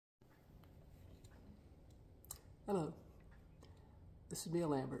Hello, this is Mia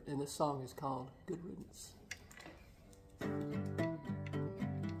Lambert, and this song is called Good Riddance.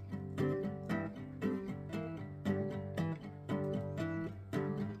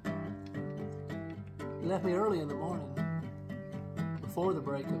 You left me early in the morning, before the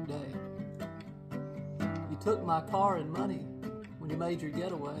break of day. You took my car and money when you made your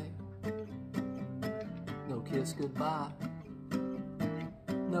getaway. No kiss goodbye,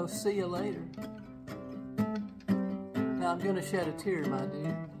 no see you later. Now I'm gonna shed a tear, my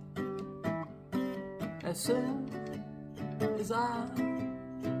dear, as soon as I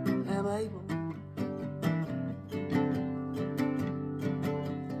am able.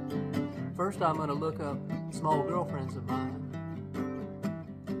 First I'm gonna look up some old girlfriends of mine.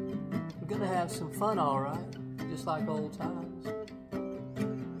 We're gonna have some fun, alright, just like old times.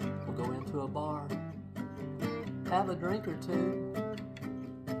 We'll go into a bar, have a drink or two,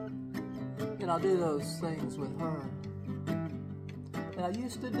 and I'll do those things with her that I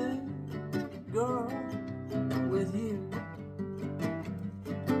used to do, girl, with you.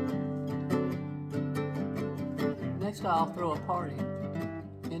 Next I'll throw a party,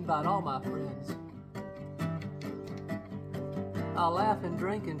 invite all my friends. I'll laugh and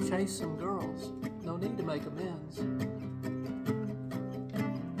drink and chase some girls, no need to make amends.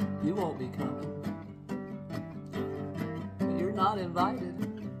 You won't be coming, but you're not invited.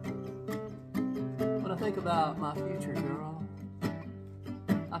 When I think about my future, girl,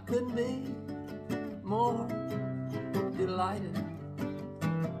 I couldn't be more delighted.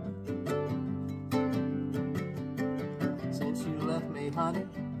 Since you left me, honey,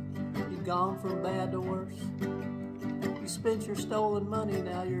 you've gone from bad to worse. You spent your stolen money,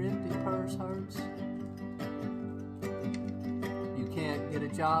 now your empty purse hurts. You can't get a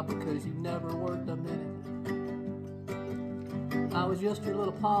job because you never worked a minute. I was just your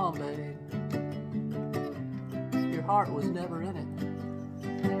little pawn, babe. Your heart was never in it.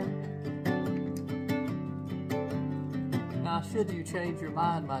 Now should you change your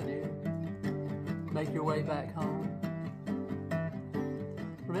mind, my dear, make your way back home.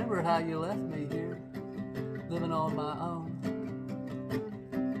 Remember how you left me here, living on my own.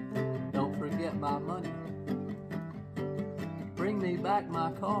 Don't forget my money. Bring me back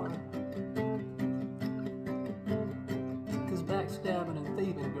my car. 'Cause backstabbing and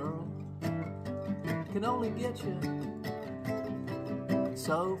thieving, girl, can only get you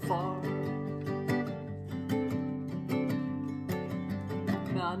so far.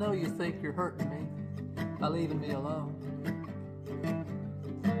 Now I know you think you're hurting me by leaving me alone,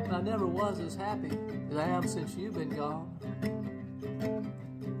 but I never was as happy as I am since you've been gone.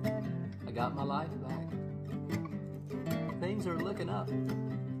 I got my life back. Things are looking up.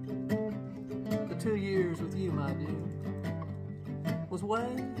 The 2 years with you, my dear, was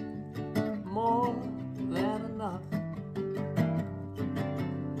way more than enough.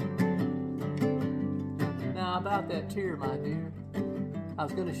 Now about that tear, my dear, I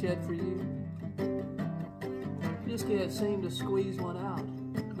was gonna shed for you. Just can't seem to squeeze one out,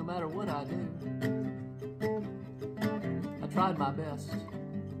 no matter what I do. I tried my best,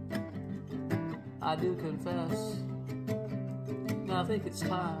 I do confess. Now I think it's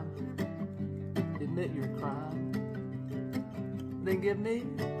time to admit your crime. Then give me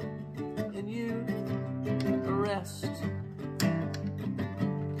and you a rest.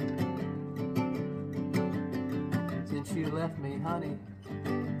 Since you left me, honey,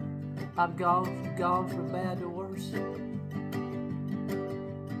 I've gone from bad to worse.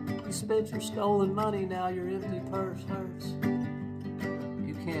 You spent your stolen money, now your empty purse hurts.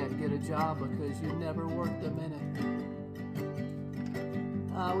 You can't get a job because you never worked a minute.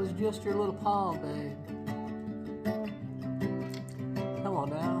 I was just your little pawn, babe. Come on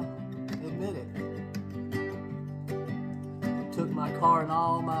now, admit it. You took my car and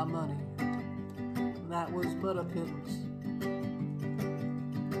all my money. That was but a pittance.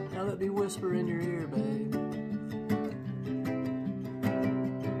 Now let me whisper in your ear, babe.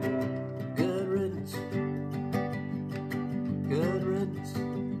 Good riddance. Good riddance.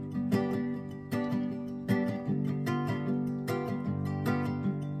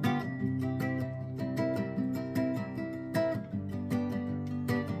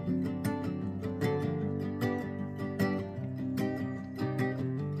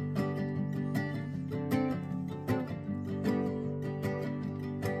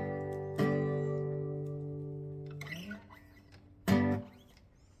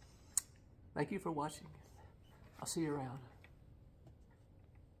 Thank you for watching. I'll see you around.